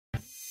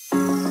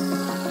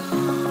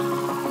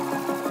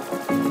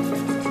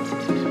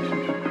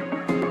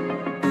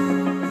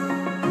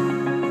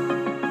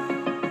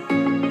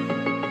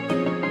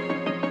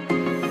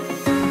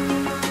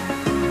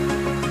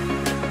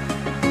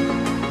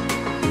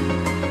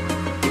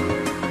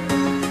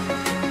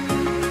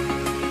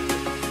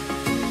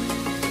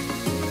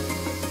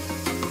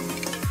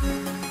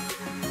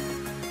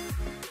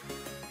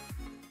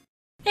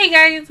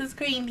guys, it's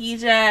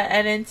Queendija,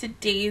 and in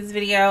today's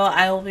video,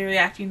 I will be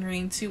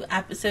reacting to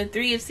episode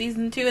 3 of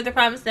season 2 of The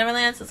Promised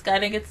Neverland. So let's go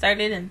ahead and get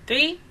started in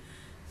 3,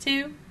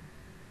 2,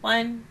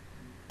 1,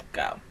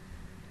 go.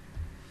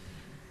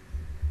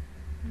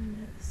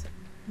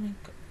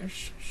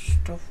 There's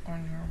stuff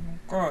on here. Oh my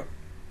god.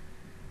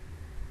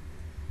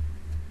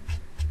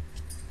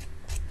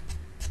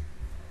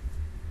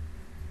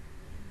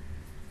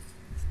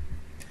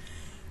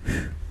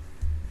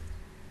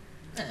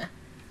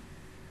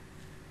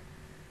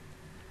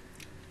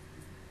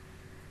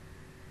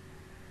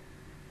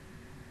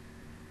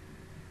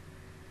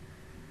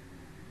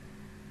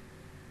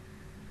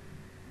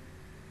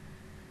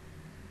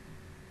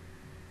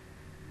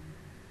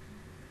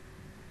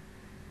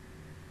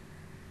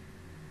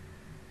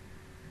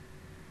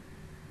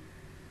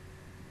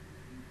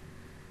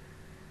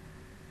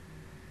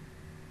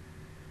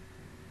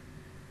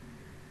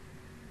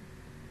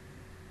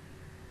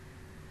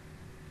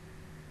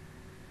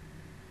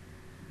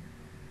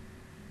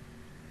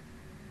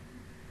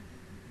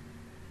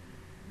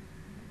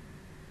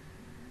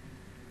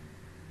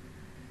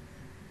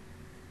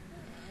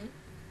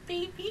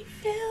 Baby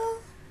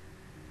Phil.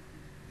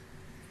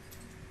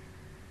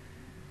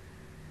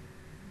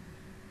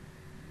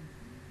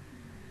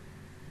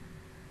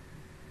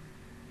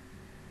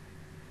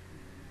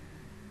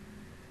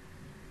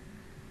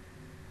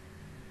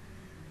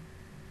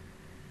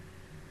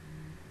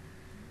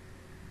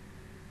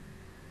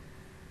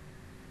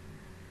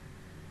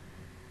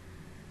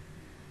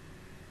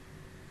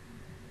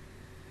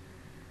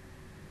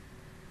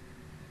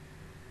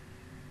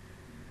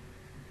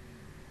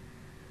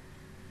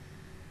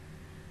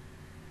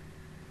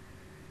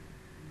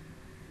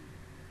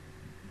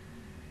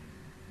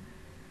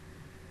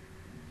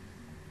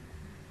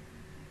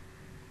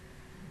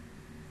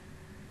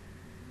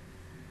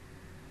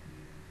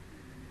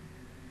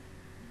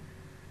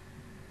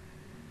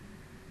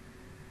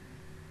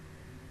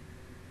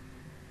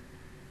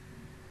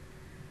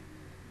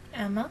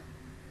 Emma?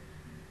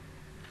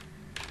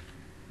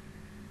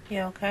 You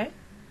okay?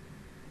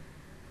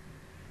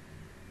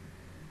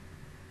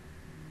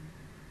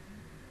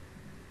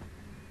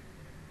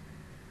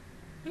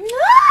 No,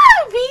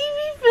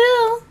 baby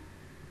Phil.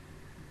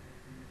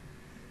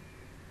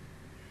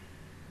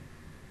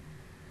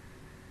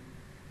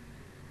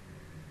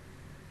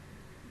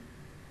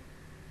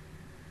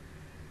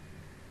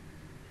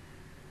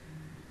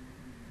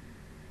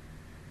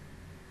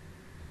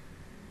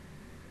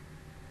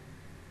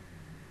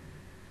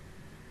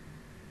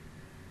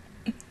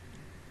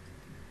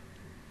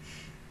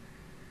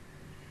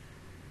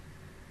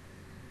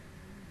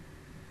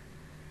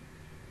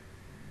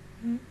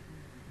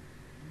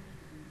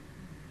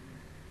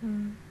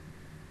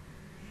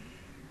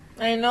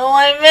 I know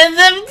I miss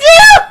him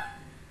too!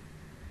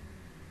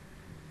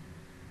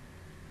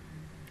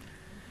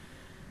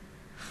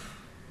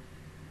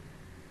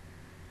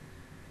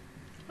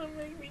 Don't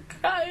make me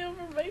cry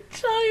over my child.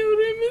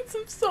 I miss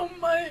him so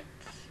much.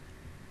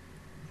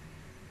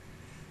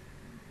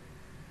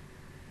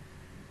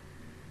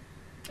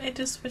 I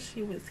just wish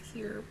he was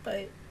here,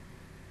 but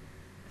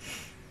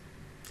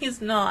he's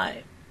not.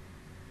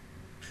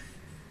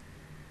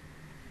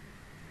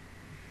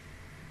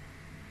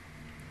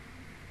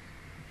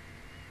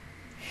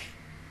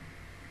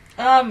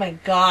 Oh my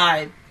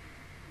god.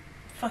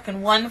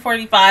 Fucking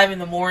 1:45 in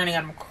the morning,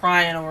 I'm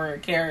crying over a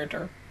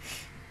character.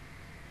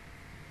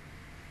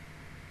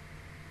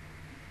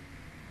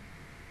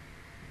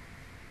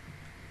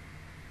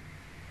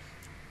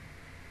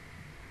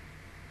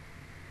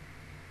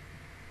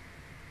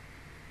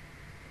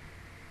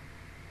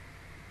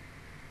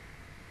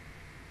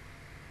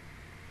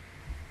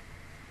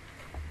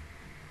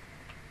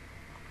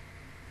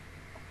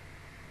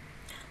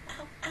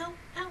 Ow, ow,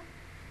 ow.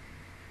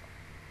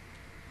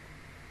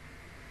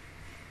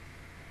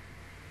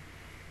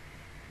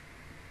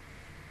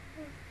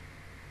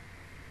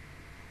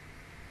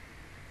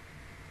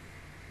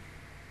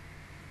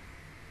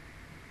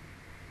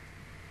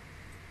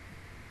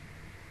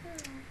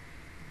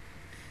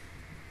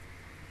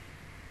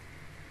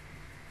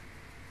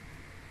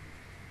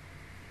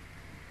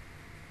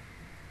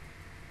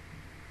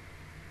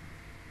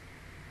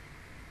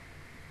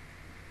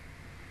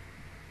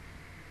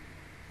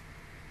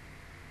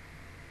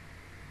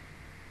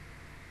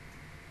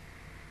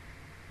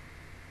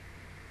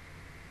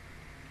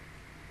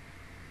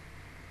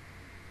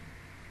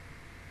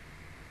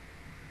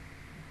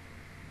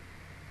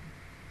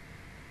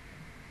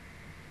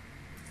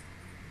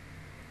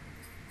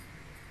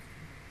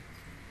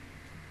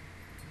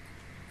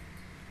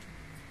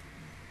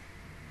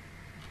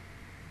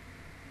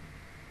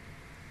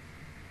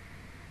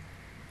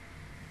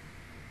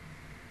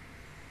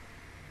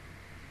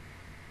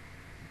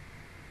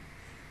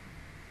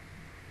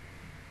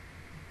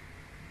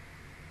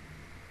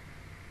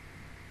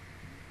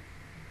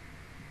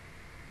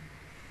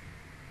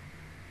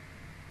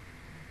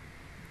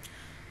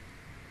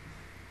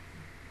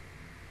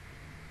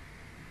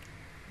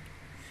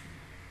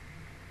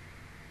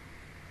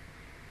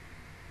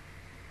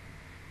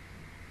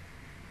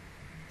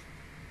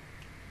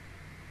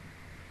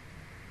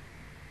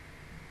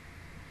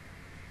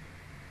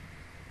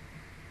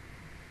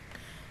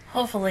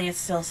 Hopefully it's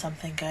still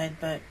something good,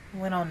 but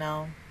we don't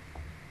know.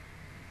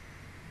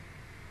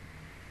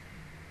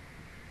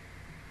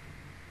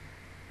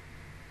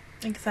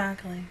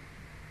 Exactly.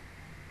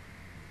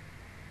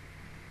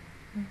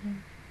 Mm-hmm.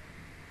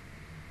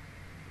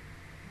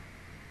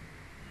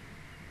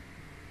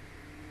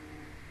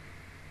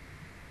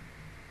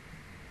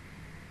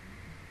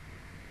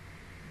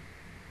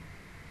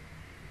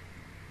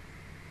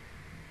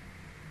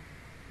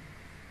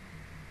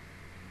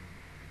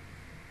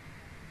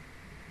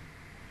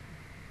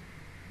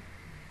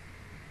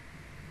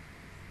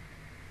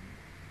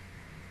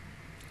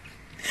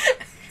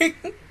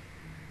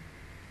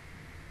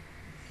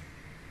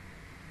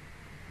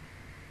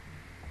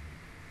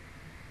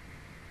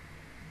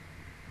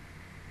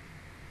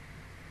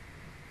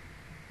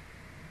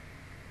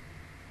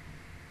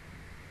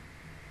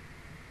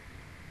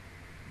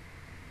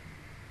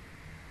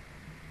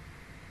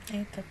 I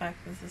hate the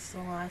fact that this is the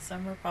last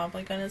time we're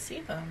probably going to see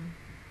them.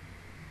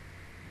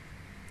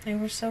 They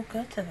were so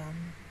good to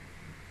them.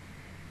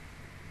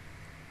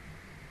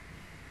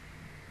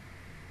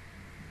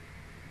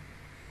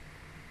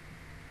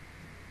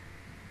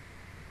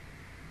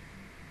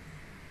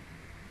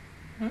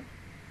 Hmm?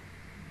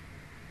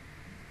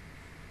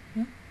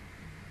 Hmm?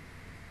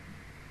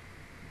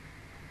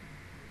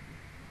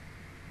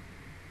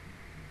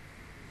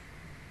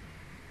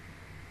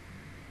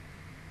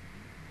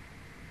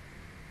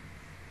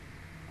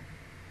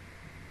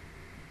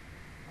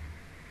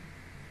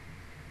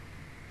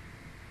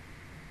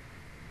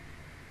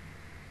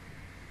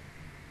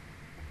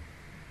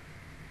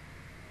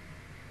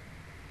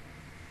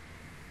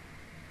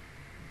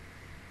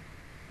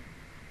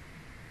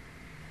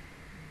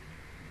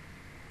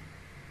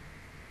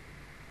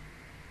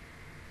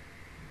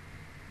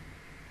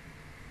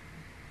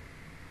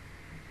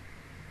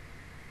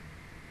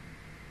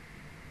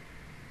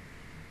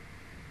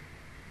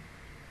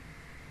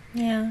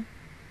 Yeah.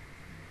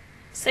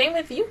 Same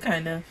with you,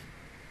 kind of.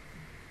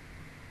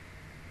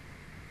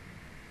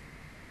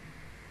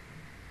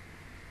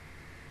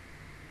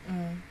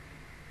 Mm.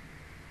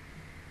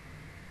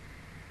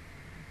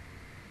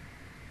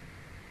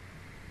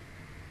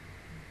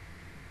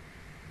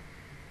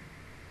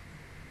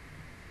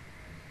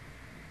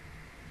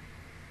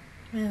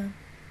 Yeah.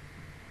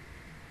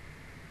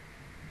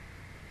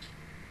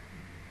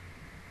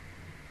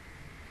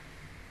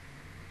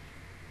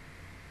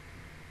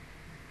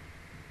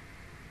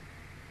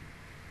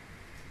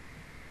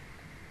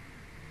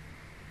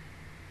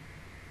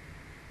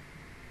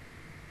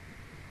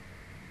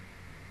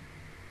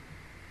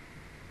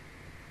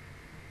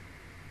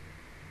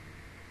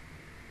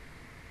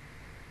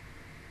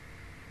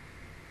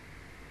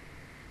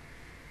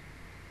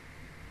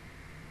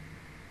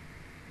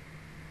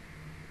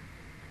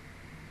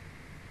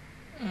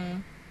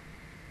 Mm.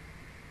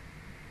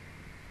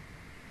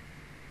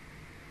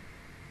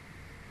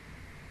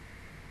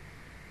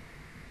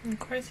 Of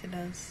course he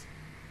does.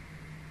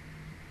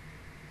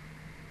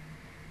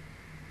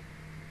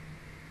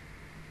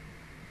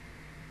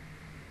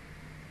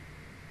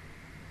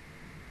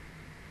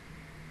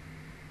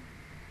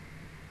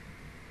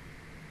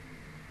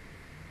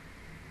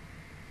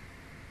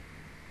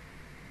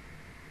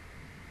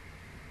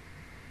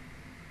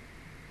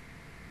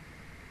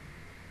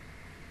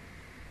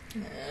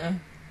 Yeah.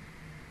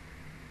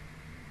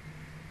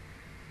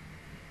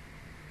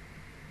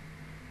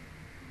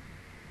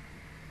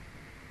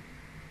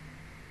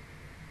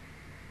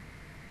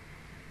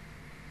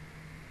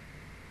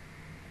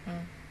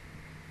 Mm.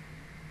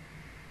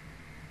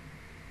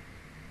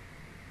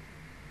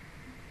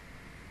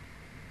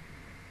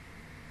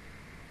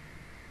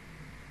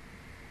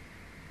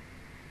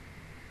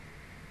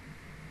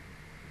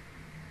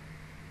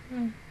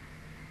 Mm.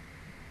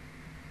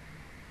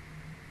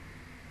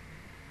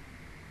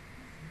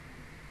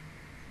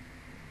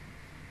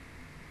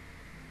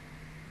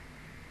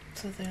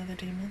 So the other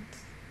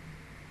demons?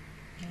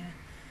 Yeah.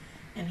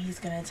 And he's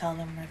gonna tell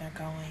them where they're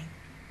going.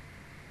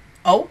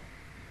 Oh?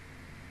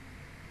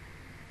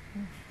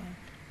 Oh, fuck.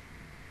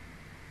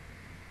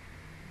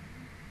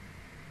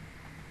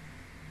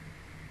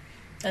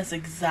 That's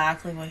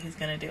exactly what he's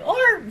gonna do.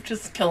 Or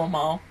just kill them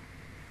all.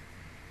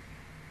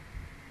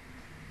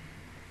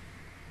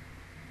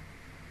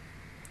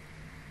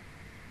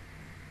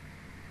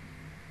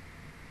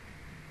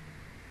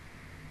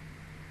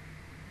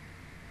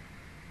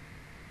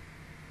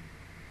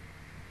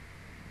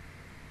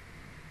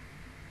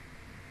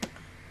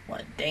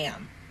 What?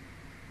 Damn.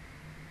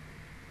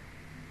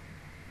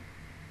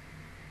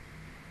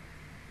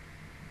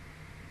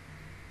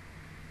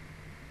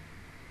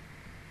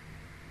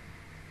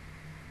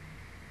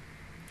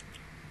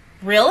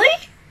 Really?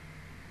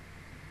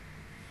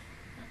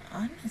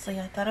 Honestly,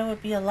 I thought it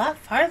would be a lot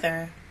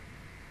farther.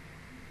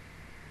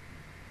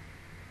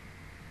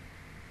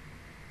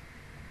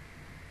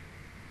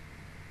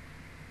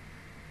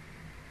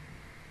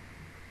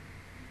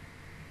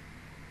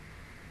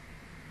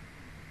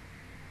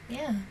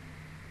 Yeah.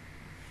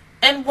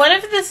 And what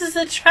if this is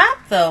a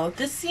trap, though?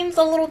 This seems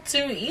a little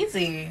too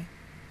easy.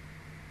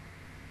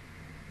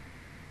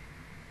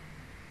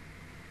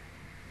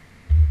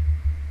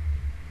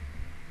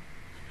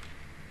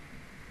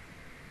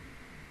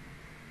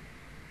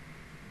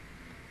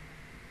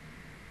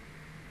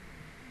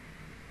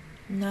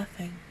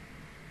 Nothing.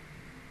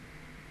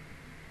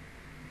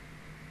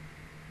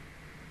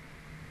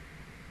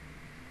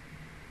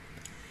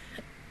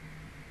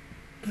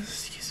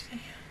 Excuse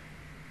me.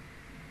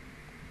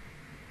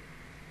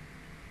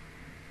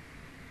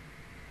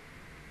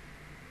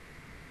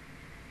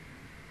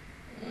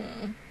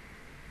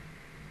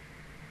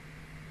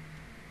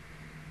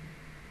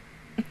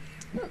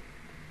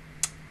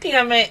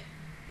 Damn it.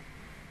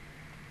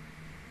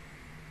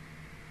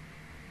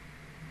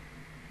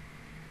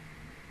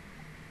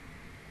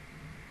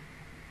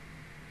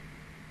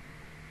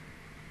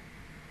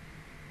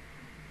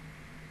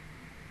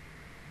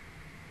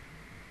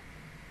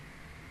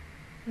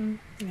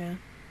 Yeah.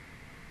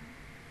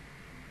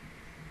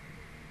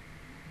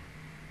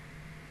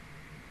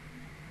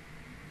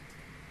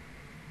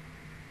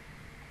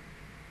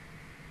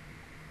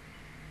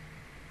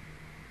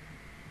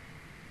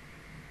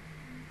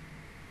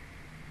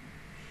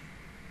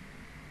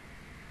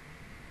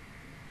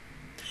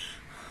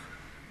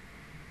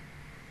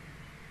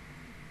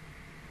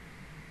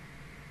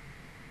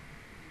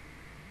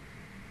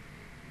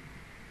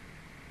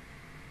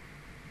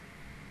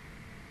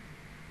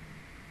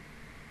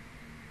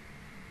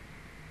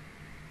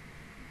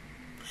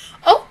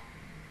 Oh!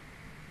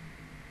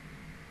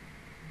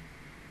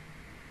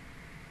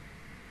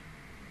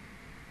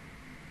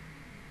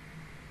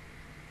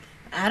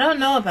 I don't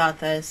know about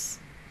this.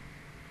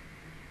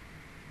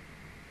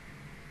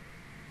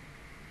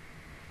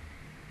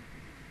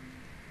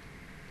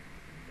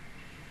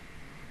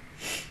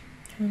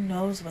 Who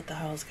knows what the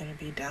hell is going to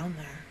be down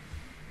there?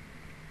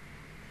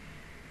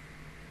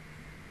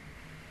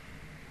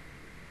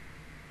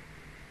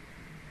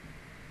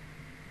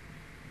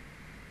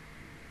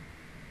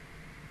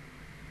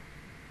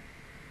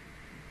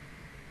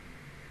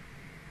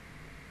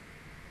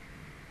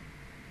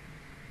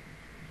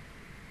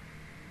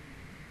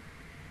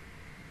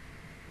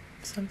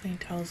 Something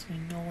tells me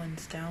no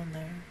one's down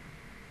there.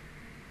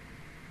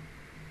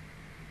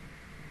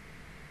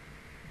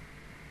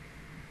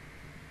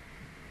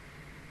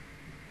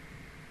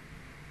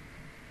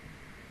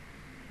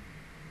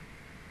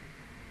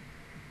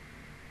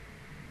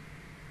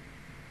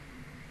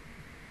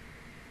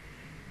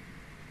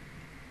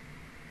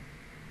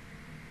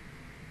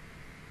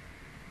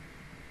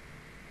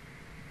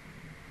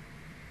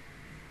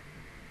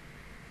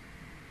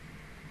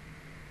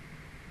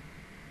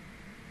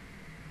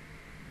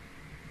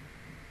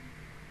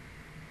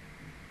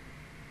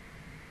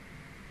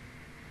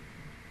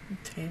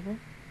 Table.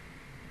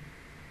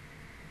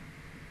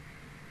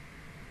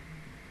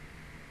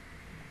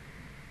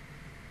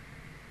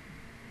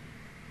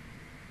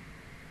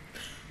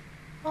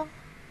 Oh.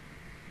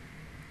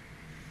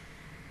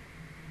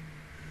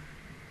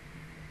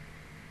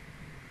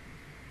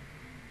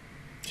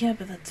 Yeah,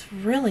 but that's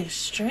really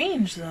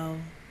strange, though.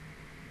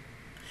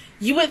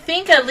 You would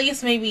think at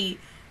least maybe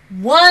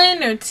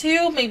 1 or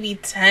 2, maybe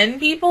 10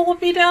 people would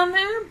be down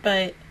there,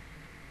 but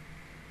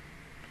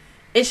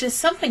it's just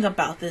something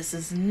about this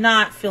does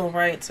not feel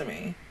right to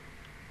me.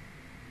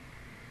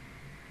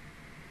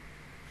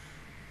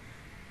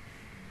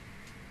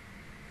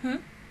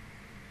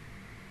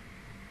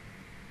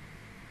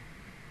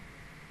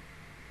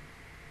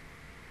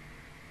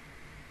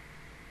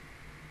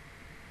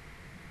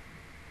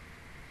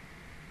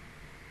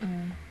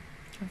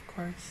 Of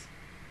course.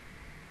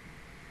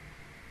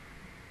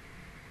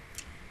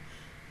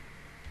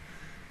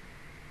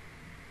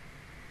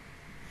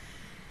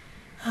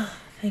 Oh,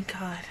 thank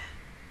God.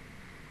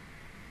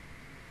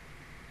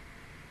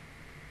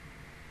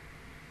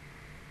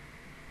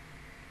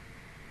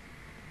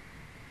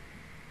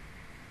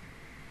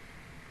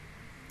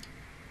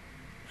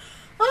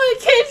 Oh,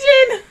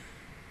 kitchen!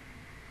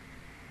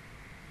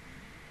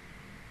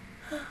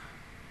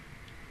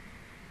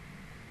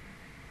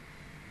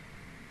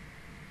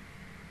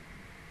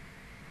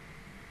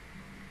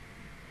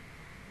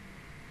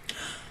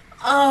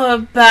 Oh, a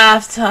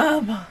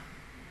bathtub.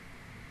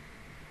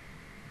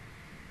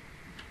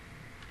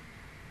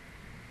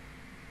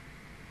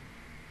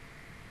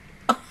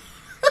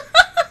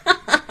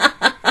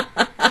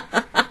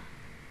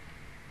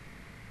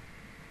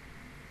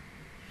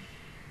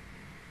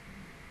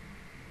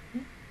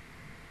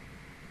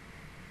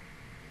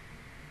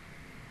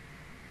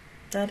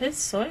 That is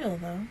soil,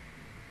 though.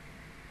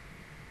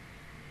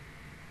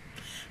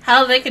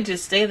 How they could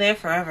just stay there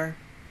forever.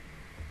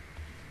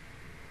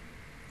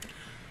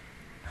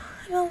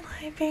 I'm a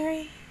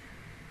library.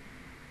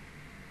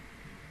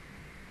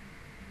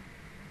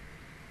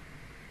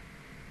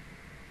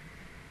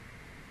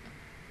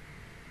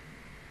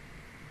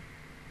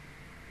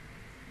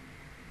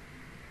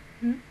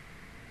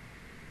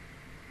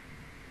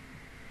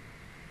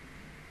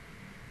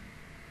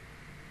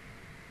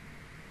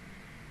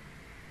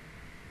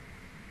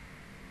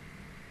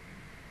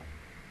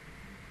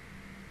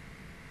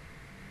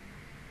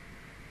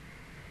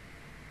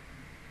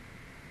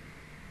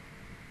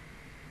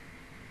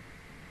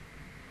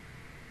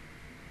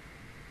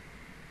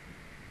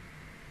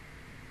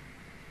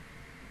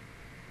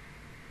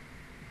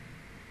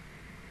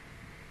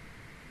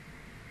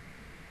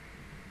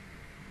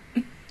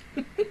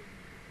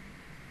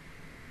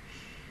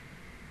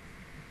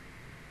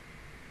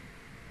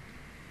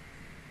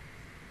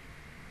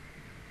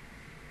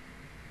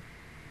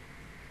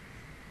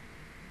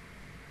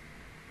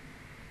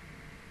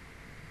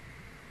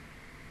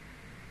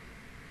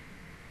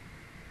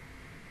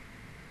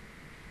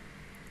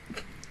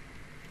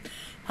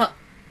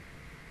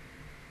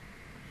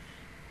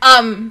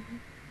 It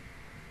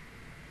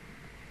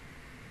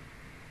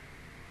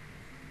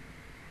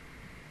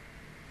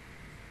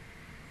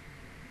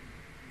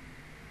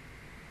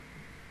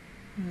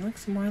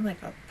looks more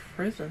like a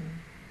prison.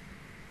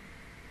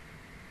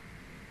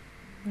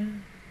 Yeah.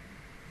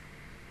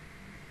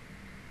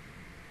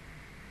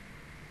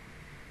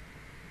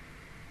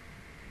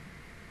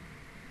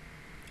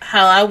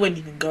 Hell, I wouldn't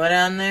even go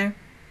down there.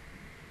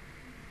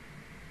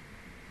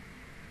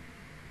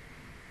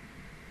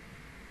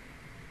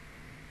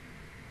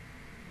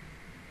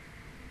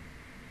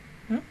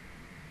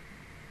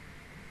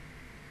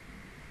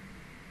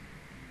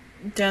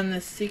 Down the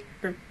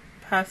secret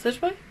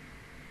passageway?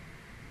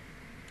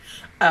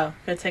 Oh,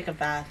 go take a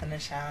bath and a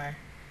shower.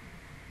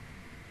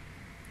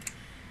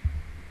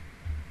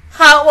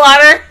 Hot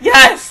water?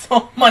 Yes!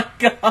 Oh my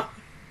god.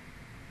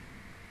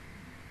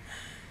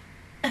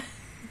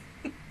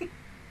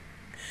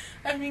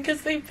 I mean,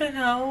 because they've been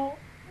out.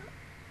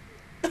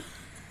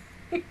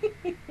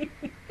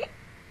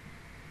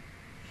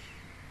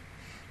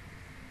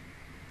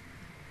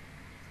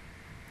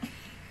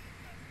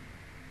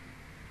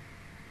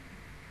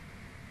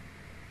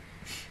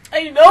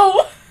 I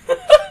know.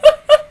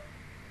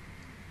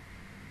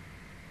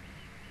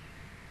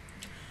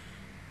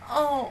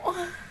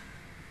 Oh.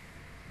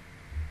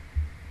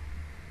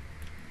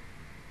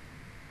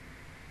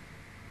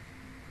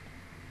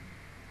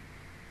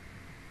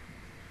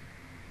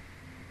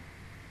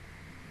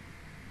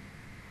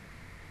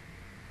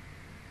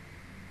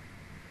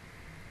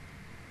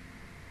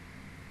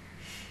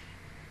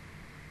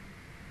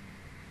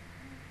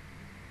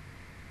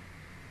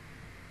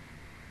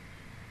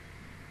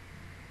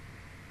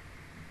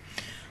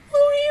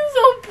 Oh, he's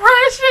so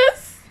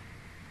precious.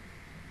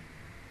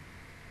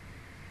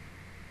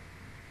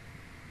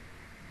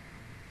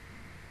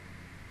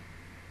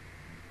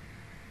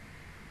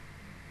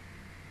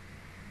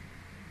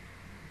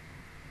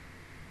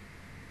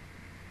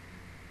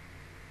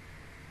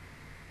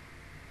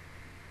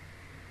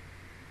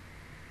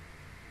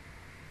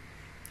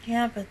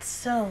 Yeah, but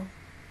still,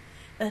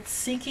 that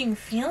sinking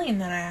feeling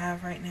that I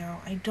have right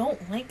now, I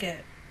don't like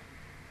it.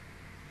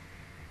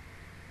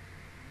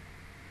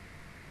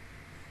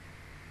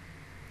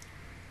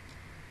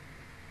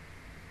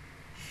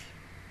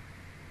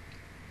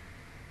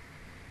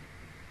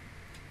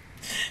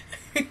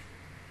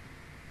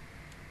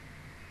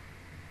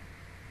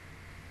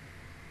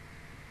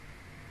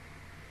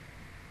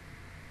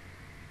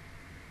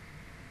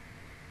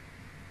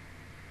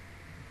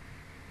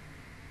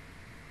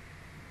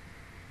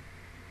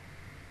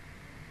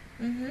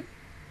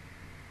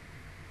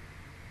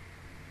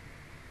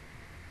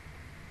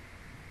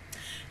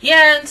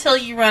 Yeah, until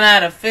you run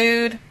out of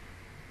food.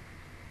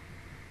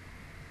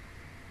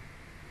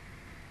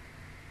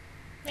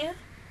 Yeah.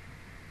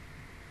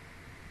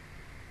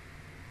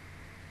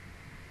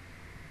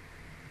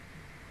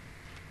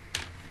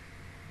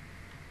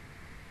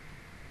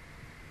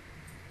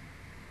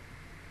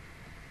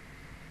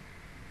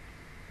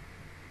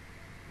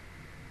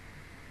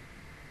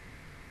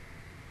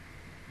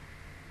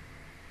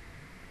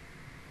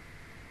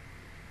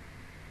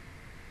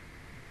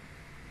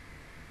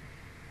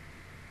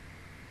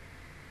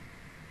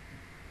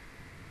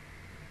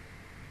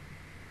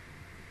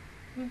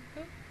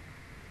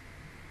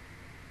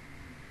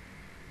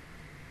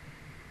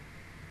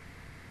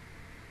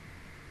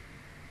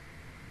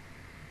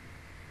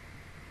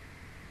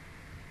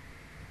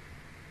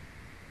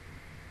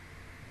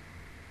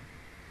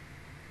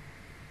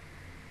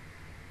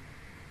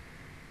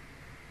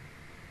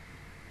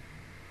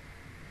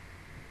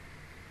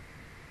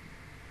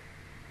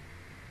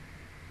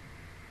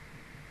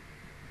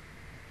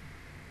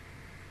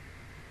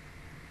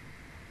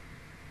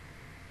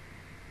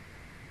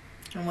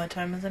 And what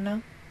time is it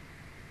now?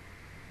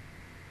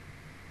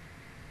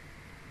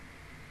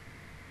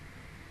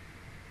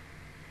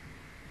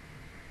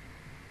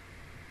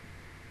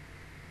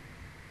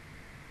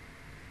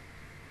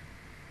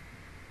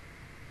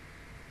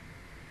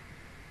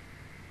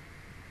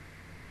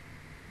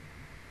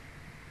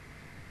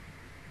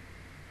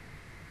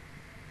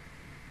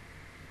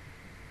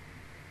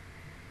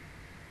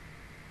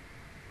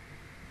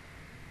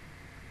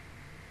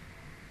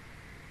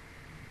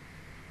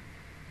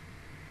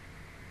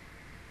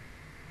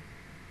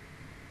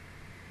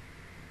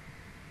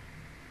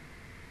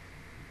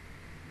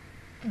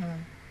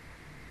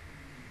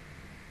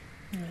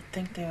 I would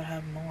think they would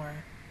have more.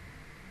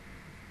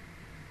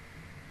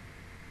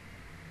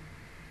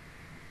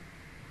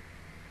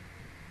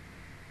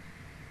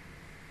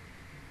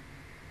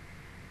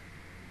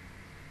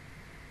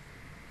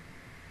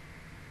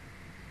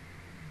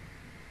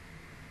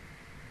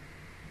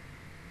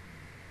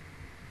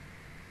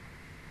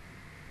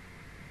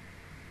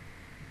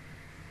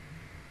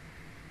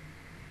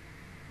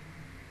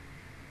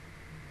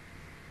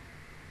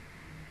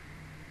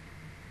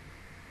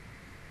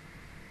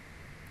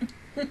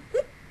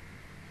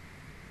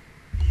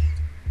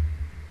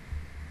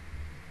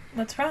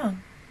 What's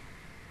wrong?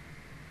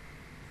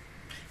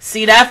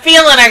 See that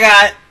feeling I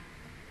got?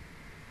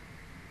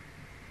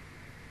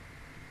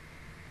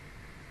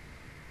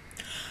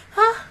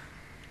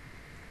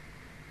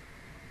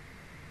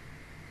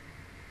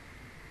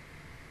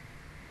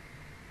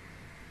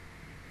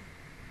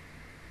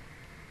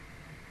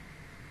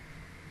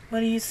 What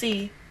do you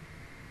see?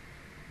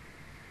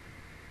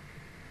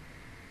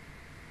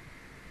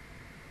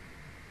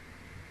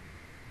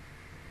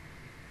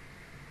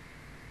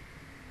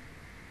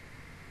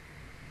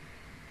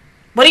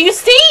 What do you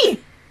see?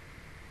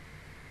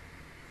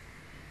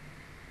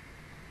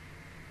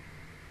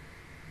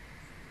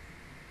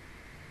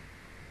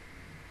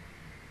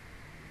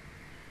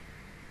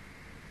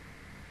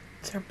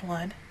 Is there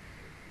blood?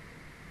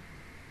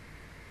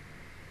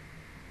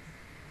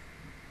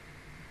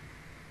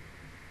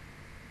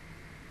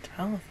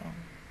 Telephone.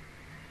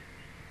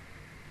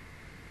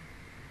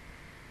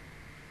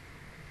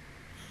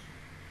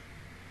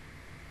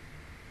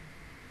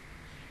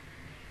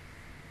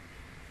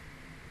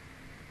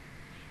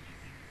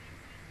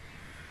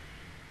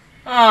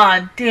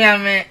 Aw,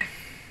 damn it.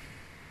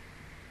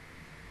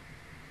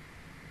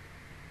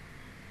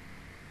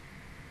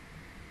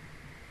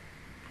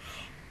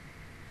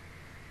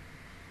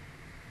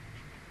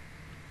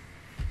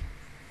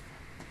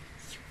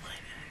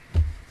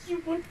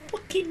 You would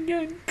fucking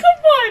done. Come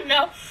on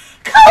now.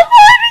 Come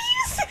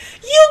on.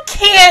 You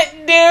can't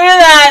do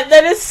that.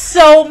 That is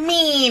so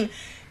mean.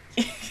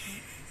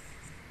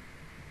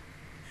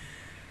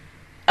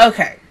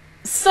 Okay.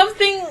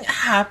 Something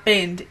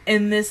happened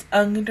in this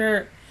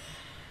under...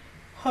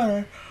 Hold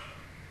on.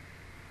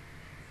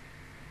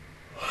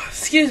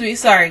 Excuse me,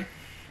 sorry.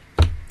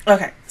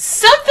 Okay.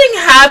 Something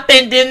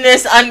happened in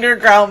this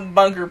underground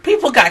bunker.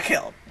 People got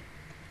killed.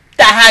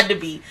 That had to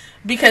be.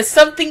 Because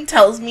something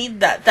tells me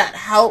that that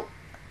help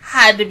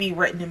had to be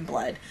written in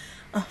blood.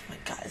 Oh my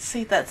god,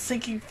 see that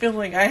sinking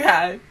feeling I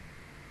had.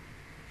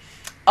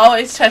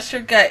 Always trust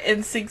your gut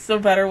instincts no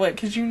matter what,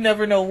 because you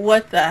never know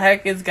what the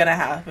heck is gonna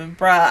happen,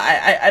 bruh.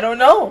 I don't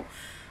know.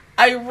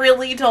 I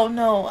really don't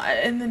know.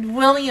 And then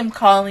William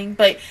calling,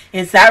 but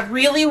is that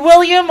really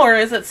William, or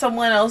is it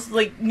someone else,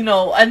 like, you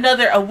know,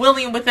 a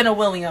William within a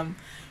William?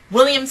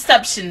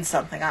 Williamception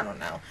something, I don't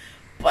know.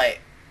 But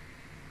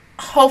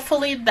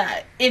hopefully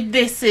that if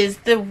this is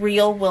the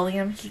real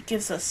William, he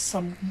gives us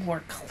some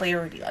more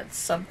clarity on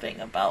something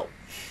about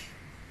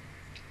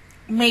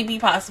maybe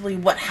possibly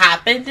what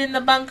happened in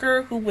the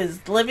bunker, who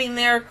was living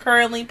there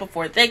currently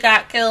before they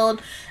got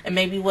killed, and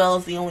maybe Will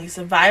is the only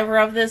survivor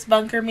of this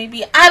bunker,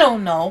 maybe. I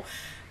don't know.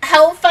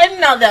 Hell,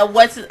 finding out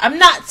that I'm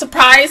not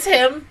surprised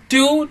him,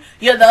 dude,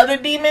 yeah, the other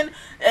demon,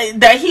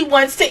 that he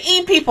wants to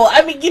eat people.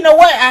 I mean, you know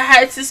what? I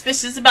had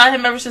suspicions about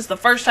him ever since the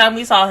first time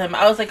we saw him.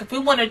 I was like, if we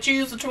want to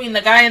choose between the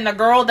guy and the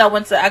girl that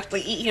wants to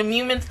actually eat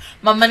humans,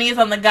 my money is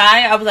on the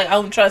guy. I was like, I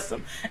don't trust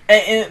him.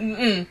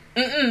 I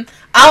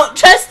don't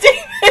trust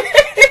him.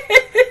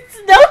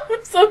 No,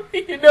 so,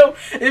 you know,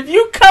 if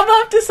you come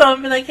up to someone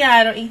and be like, yeah,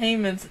 I don't eat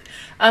humans,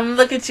 I'm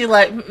look at you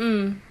like,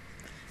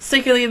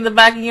 secretly in the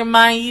back of your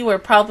mind, you are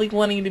probably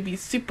wanting to be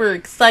super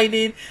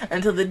excited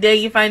until the day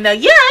you find out,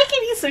 yeah, I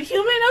can eat some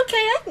human. Okay,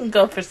 I can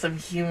go for some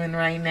human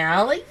right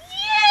now. Like,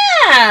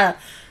 yeah.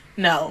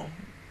 No.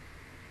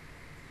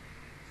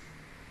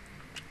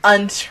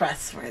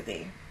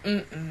 Untrustworthy.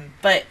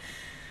 But,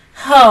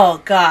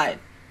 oh, God.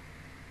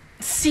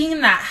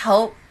 Seeing that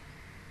help,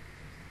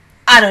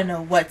 I don't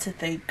know what to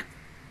think.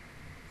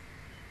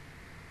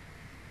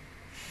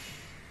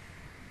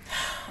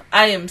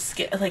 I am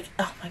scared. Like,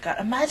 oh my god.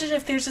 Imagine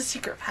if there's a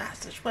secret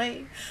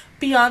passageway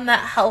beyond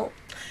that help.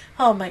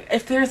 Oh my,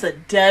 if there's a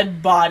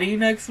dead body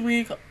next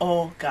week,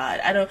 oh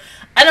god. I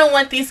don't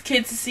want these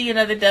kids to see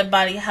another dead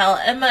body. Hell,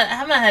 Emma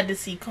had to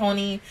see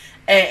Coney,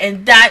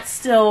 and that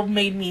still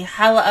made me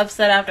hella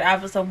upset after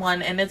episode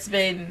 1, and it's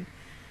been,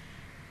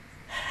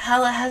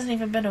 hell, it hasn't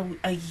even been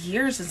a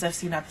year since I've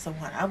seen episode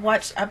 1. I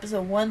watched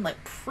episode 1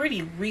 like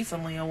pretty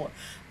recently,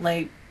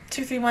 like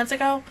 2-3 months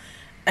ago.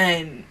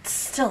 And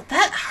still,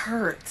 that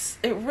hurts.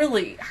 It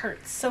really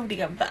hurts so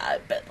damn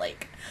bad. But,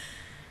 like,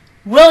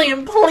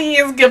 William,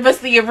 please give us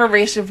the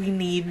information we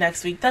need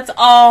next week. That's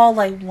all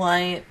I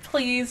want.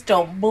 Please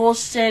don't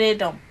bullshit it.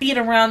 Don't beat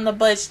around the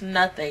bush.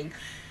 Nothing.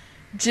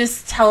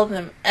 Just tell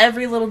them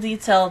every little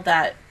detail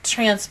that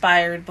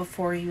transpired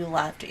before you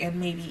left, and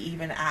maybe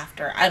even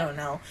after. I don't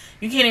know.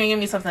 You can't even give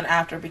me something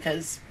after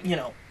because, you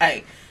know,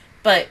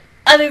 But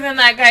other than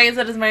that, guys,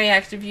 that is my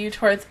reaction view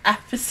towards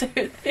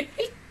episode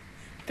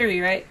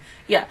 3, right?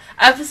 Yeah.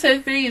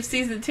 Episode 3 of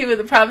season 2 of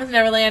The Promised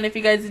Neverland. If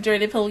you guys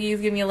enjoyed it,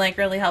 please give me a like. It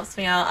really helps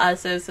me out.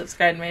 Also,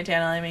 subscribe to my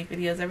channel. I make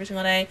videos every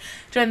single day.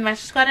 Join the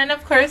Master Squad. And,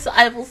 of course,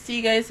 I will see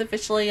you guys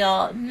officially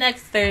all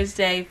next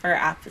Thursday for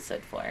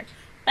episode 4.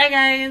 Bye,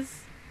 guys.